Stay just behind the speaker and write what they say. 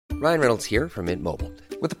Ryan Reynolds here from Mint Mobile.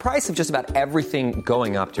 With the price of just about everything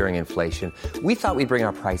going up during inflation, we thought we'd bring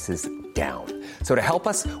our prices down. So to help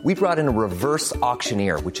us, we brought in a reverse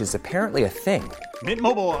auctioneer, which is apparently a thing. Mint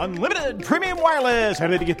Mobile Unlimited Premium Wireless. How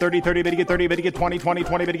to get 30, 30, bit to get 30, bit to get 20, 20,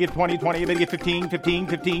 20, bit to get 20, 20, bit to get 15, 15,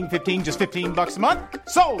 15, 15, just $15 a month?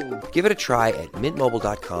 Sold! Give it a try at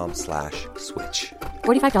mintmobile.com/switch.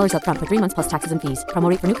 $45 up front for 3 months plus taxes and fees. Promo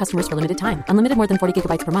rate for new customers for limited time. Unlimited more than 40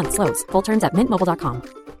 gigabytes per month. Slows full terms at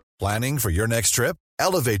mintmobile.com. Planning for your next trip?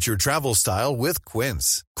 Elevate your travel style with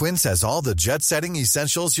Quince. Quince has all the jet-setting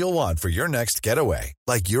essentials you'll want for your next getaway,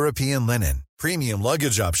 like European linen, premium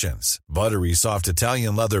luggage options, buttery soft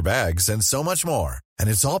Italian leather bags, and so much more. And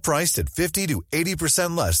it's all priced at 50 to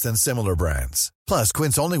 80% less than similar brands. Plus,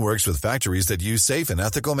 Quince only works with factories that use safe and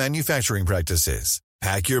ethical manufacturing practices.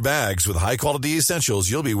 Pack your bags with high-quality essentials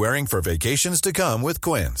you'll be wearing for vacations to come with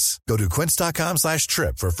Quince. Go to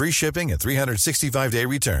quince.com/trip for free shipping and 365-day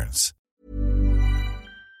returns.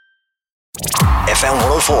 FM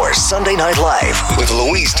 104 Sunday Night Live with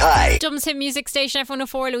Louise Ty. Dublin's hit music station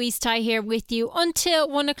F104, Louise Ty here with you until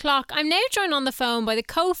 1 o'clock. I'm now joined on the phone by the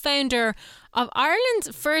co-founder of Ireland's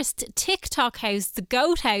first TikTok house, the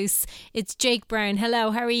Goat House. It's Jake Brown. Hello,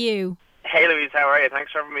 how are you? Hey Louise, how are you?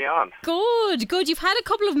 Thanks for having me on. Good. You've had a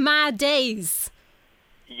couple of mad days.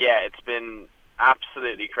 Yeah, it's been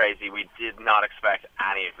absolutely crazy. We did not expect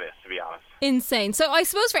any of this, to be honest. Insane. So I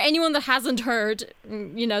suppose for anyone that hasn't heard,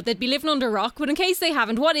 they'd be living under a rock, but in case they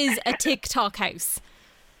haven't, what is a TikTok house?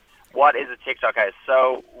 What is a TikTok house?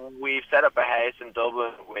 So we've set up a house in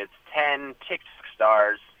Dublin with 10 TikTok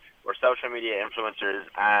stars. We're social media influencers,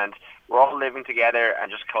 and we're all living together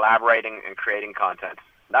and just collaborating and creating content.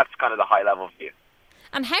 That's kind of the high-level view.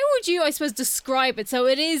 And how would you, I suppose, describe it? So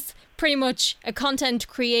it is pretty much a content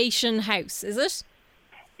creation house, is it?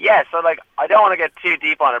 Yeah, so I don't want to get too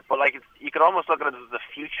deep on it, but you could almost look at it as the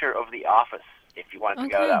future of The Office, if you wanted to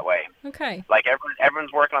go that way. Okay.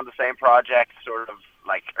 Everyone's working on the same project, sort of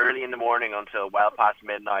early in the morning until well past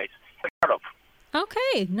midnight. Startup.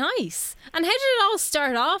 Okay, nice. And how did it all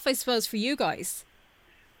start off, I suppose, for you guys?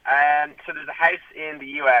 So there's a house in the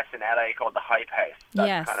US in LA called the Hype House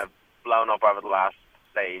that's kind of blown up over the last,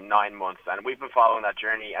 say, 9 months, and we've been following that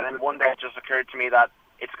journey. And then one day it just occurred to me that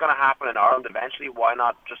it's going to happen in Ireland eventually. Why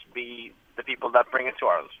not just be the people that bring it to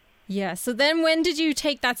Ireland? Yeah, so then when did you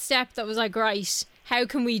take that step that was like, right, how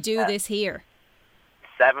can we do this here?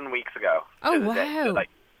 7 weeks ago. Oh, wow. I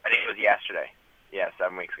think it was yesterday. Yeah,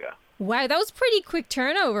 7 weeks ago. Wow, that was pretty quick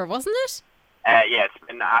turnover, wasn't it? Yeah, it's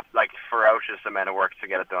been ferocious amount of work to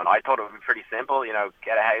get it done. I thought it would be pretty simple,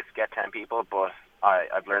 get a house, get 10 people, but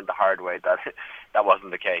I've learned the hard way that that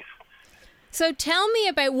wasn't the case. So tell me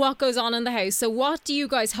about what goes on in the house. So what do you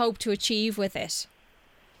guys hope to achieve with it?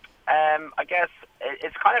 I guess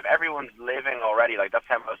it's kind of everyone's living already. That's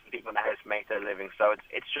how most of the people in the house make their living. So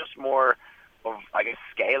it's just more of, I guess,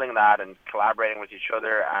 scaling that and collaborating with each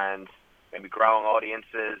other and maybe growing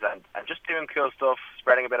audiences and just doing cool stuff,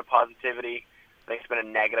 spreading a bit of positivity. I think it's been a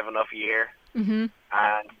negative enough year. Mm-hmm.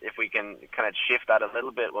 And if we can kind of shift that a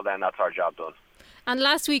little bit, well, then that's our job done. And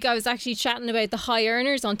last week I was actually chatting about the high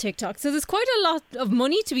earners on TikTok. So there's quite a lot of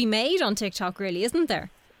money to be made on TikTok, really, isn't there?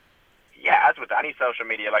 Yeah, as with any social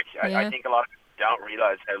media, I think a lot of people don't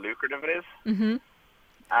realise how lucrative it is. Mm-hmm.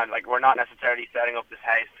 And we're not necessarily setting up this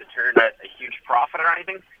house to turn a huge profit or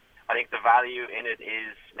anything. I think the value in it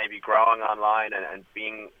is maybe growing online and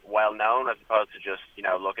being well known as opposed to just,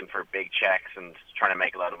 looking for big checks and trying to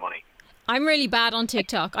make a lot of money. I'm really bad on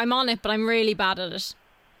TikTok. I'm on it, but I'm really bad at it.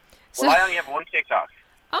 So, well, I only have one TikTok.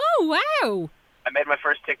 Oh, wow. I made my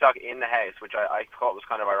first TikTok in the house, which I thought was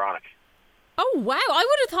kind of ironic. Oh, wow. I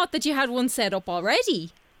would have thought that you had one set up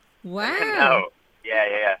already. Wow. No.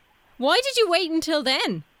 Yeah. Why did you wait until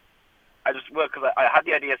then? Because I had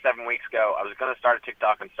the idea 7 weeks ago. I was going to start a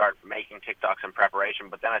TikTok and start making TikToks in preparation,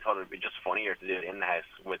 but then I thought it would be just funnier to do it in the house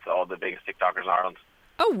with all the biggest TikTokers in Ireland.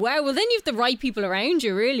 Oh, wow. Well, then you have the right people around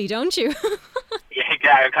you, really, don't you?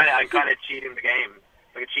 Yeah, I'm kind of cheating the game.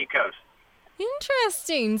 Like a cheat code.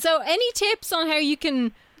 Interesting. So any tips on how you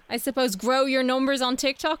can, I suppose, grow your numbers on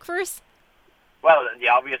TikTok for us? Well, the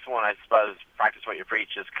obvious one, I suppose, practice what you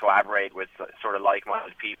preach, is collaborate with sort of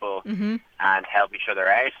like-minded people and help each other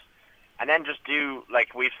out. And then just do,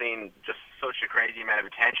 we've seen just such a crazy amount of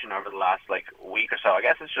attention over the last, week or so. I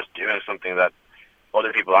guess it's just doing something that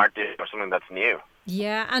other people aren't doing or something that's new.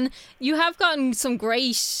 Yeah, and you have gotten some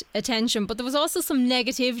great attention, but there was also some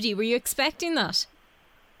negativity. Were you expecting that?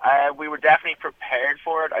 We were definitely prepared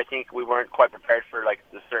for it. I think we weren't quite prepared for,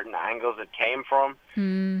 the certain angles it came from.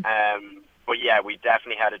 But yeah, we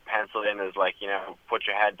definitely had it penciled in as, put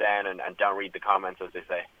your head down and don't read the comments, as they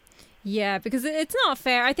say. Yeah, because it's not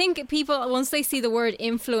fair. I think people, once they see the word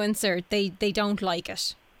influencer, they don't like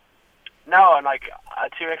it. No, and like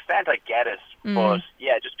to an extent, I get it, but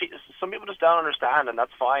yeah, just some people just don't understand, and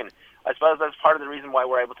that's fine. I suppose that's part of the reason why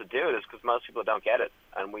we're able to do it, is because most people don't get it,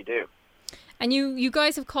 and we do. And you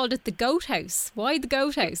guys have called it the Goat House. Why the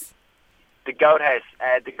Goat House? The Goat House,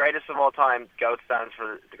 the greatest of all time. GOAT stands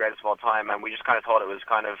for the greatest of all time, and we just kind of thought it was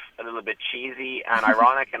kind of a little bit cheesy and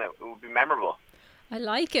ironic, and it would be memorable. I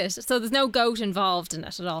like it. So there's no goat involved in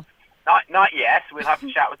it at all? Not yet. We'll have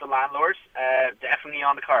to chat with the landlord. Definitely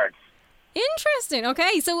on the cards. Interesting.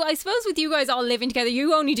 Okay, so I suppose with you guys all living together,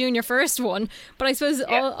 you only doing your first one, but I suppose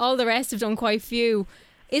all the rest have done quite few.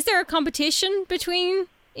 Is there a competition between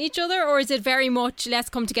each other, or is it very much let's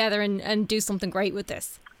come together and do something great with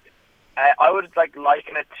this? I would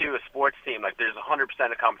liken it to a sports team. Like there's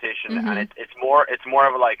 100% of competition, and it's more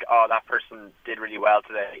of a like, oh, that person did really well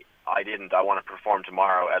today, I didn't, I want to perform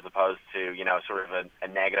tomorrow, as opposed to, you know, sort of a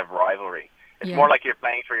negative rivalry. It's more like you're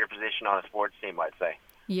playing for your position on a sports team, I'd say.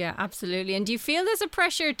 Yeah, absolutely. And do you feel there's a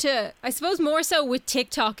pressure to, I suppose more so with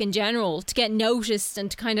TikTok in general, to get noticed and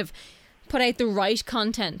to kind of put out the right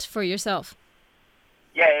content for yourself?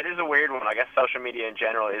 Yeah, it is a weird one. I guess social media in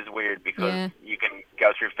general is weird because you can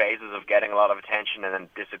go through phases of getting a lot of attention and then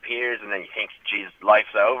disappears, and then you think, geez,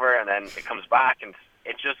 life's over, and then it comes back, and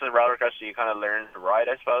it's just a roller coaster. You kind of learn to ride,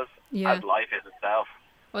 I suppose, as life is itself.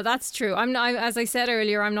 Well, that's true. As I said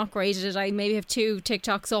earlier, I'm not great at it. I maybe have 2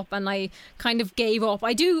 TikToks up and I kind of gave up.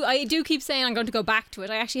 I do keep saying I'm going to go back to it.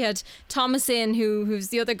 I actually had Thomas in, who's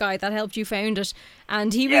the other guy that helped you found it,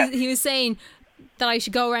 and he was saying that I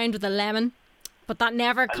should go around with a lemon. But that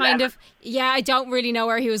never I don't really know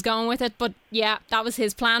where he was going with it, but yeah, that was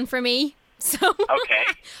his plan for me. So okay,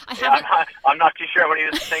 I'm not too sure what he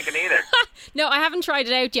was thinking either. No, I haven't tried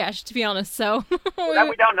it out yet, to be honest. So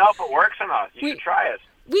we don't know if it works or not. You should try it.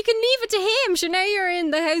 We can leave it to him. So now you're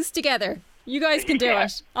in the house together. You guys can do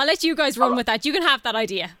it. I'll let you guys run with that. You can have that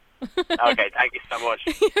idea. Okay, thank you so much.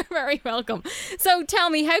 You're very welcome. So tell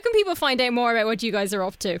me, how can people find out more about what you guys are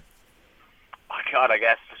up to? Oh God, I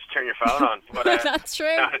guess just turn your phone on. But, that's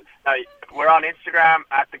true. No, we're on Instagram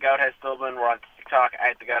at the Goat House Dublin. We're on TikTok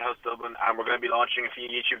at the Goat House Dublin, and we're going to be launching a few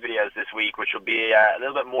YouTube videos this week, which will be a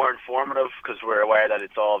little bit more informative because we're aware that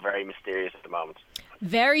it's all very mysterious at the moment.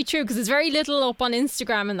 Very true, because there's very little up on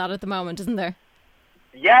Instagram and that at the moment, isn't there?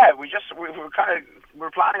 Yeah, we're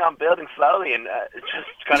planning on building slowly, and it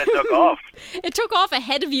just kind of took off. It took off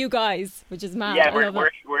ahead of you guys, which is mad. Yeah,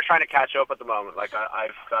 we're trying to catch up at the moment. Like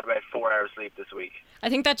I've got about 4 hours sleep this week. I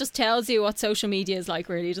think that just tells you what social media is like,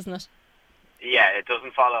 really, doesn't it? Yeah, it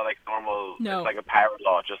doesn't follow like normal. No. It's like a power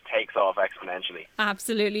law; it just takes off exponentially.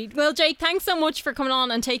 Absolutely. Well, Jake, thanks so much for coming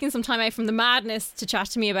on and taking some time out from the madness to chat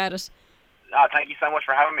to me about it. Oh, thank you so much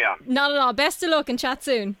for having me on. Not at all. Best of luck and chat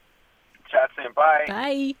soon. Chat soon. Bye.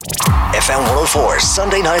 Bye. FM 104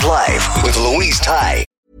 Sunday Night Live with Louise Ty.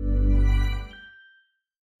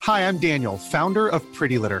 Hi, I'm Daniel, founder of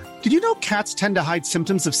Pretty Litter. Did you know cats tend to hide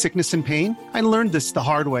symptoms of sickness and pain? I learned this the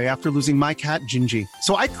hard way after losing my cat, Gingy.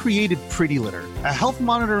 So I created Pretty Litter, a health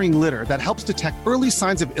monitoring litter that helps detect early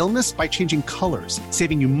signs of illness by changing colors,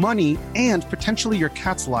 saving you money and potentially your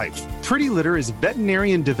cat's life. Pretty Litter is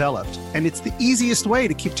veterinarian developed, and it's the easiest way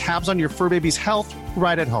to keep tabs on your fur baby's health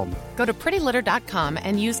right at home. Go to prettylitter.com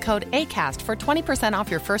and use code ACAST for 20% off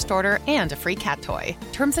your first order and a free cat toy.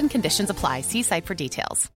 Terms and conditions apply. See site for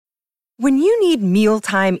details. When you need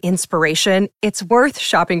mealtime inspiration, it's worth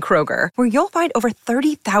shopping Kroger, where you'll find over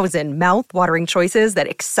 30,000 mouth-watering choices that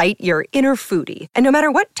excite your inner foodie. And no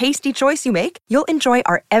matter what tasty choice you make, you'll enjoy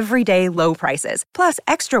our everyday low prices, plus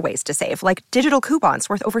extra ways to save, like digital coupons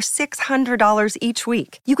worth over $600 each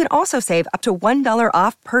week. You can also save up to $1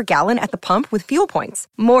 off per gallon at the pump with fuel points.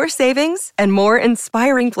 More savings and more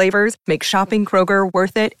inspiring flavors make shopping Kroger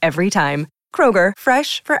worth it every time. Kroger,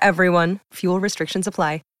 fresh for everyone. Fuel restrictions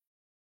apply.